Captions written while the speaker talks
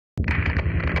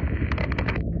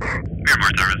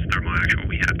Miramar Tower, this is Thermal Actual.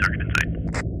 We have target in sight.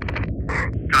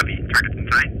 Copy. Target's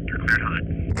in sight. You're cleared hot.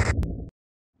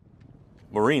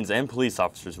 Marines and police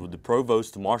officers with the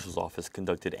Provost Marshal's office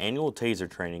conducted annual Taser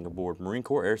training aboard Marine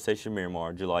Corps Air Station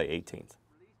Miramar July 18th.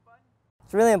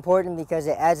 It's really important because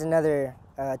it adds another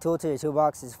tool to your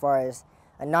toolbox as far as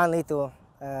a non-lethal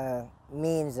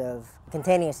means of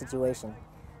containing a situation.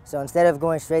 So instead of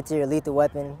going straight to your lethal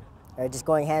weapon or just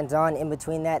going hands-on, in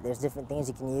between that, there's different things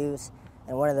you can use,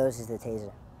 and one of those is the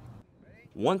Taser.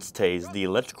 Once tased, the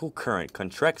electrical current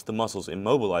contracts the muscles,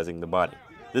 immobilizing the body.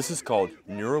 This is called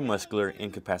neuromuscular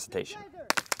incapacitation.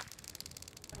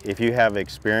 If you have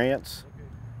experience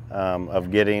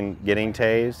of getting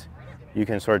tased, you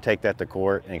can sort of take that to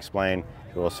court and explain,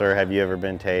 well, sir, have you ever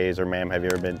been tased, or ma'am, have you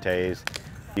ever been tased?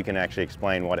 You can actually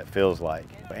explain what it feels like,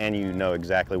 and you know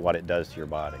exactly what it does to your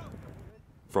body.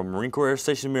 From Marine Corps Air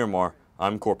Station Miramar,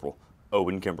 I'm Corporal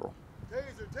Owen Kimbrell.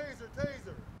 Taser, taser,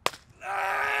 taser.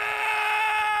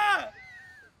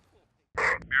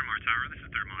 Miramar Tower, this is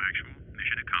Thermal Actual.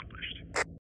 Mission accomplished.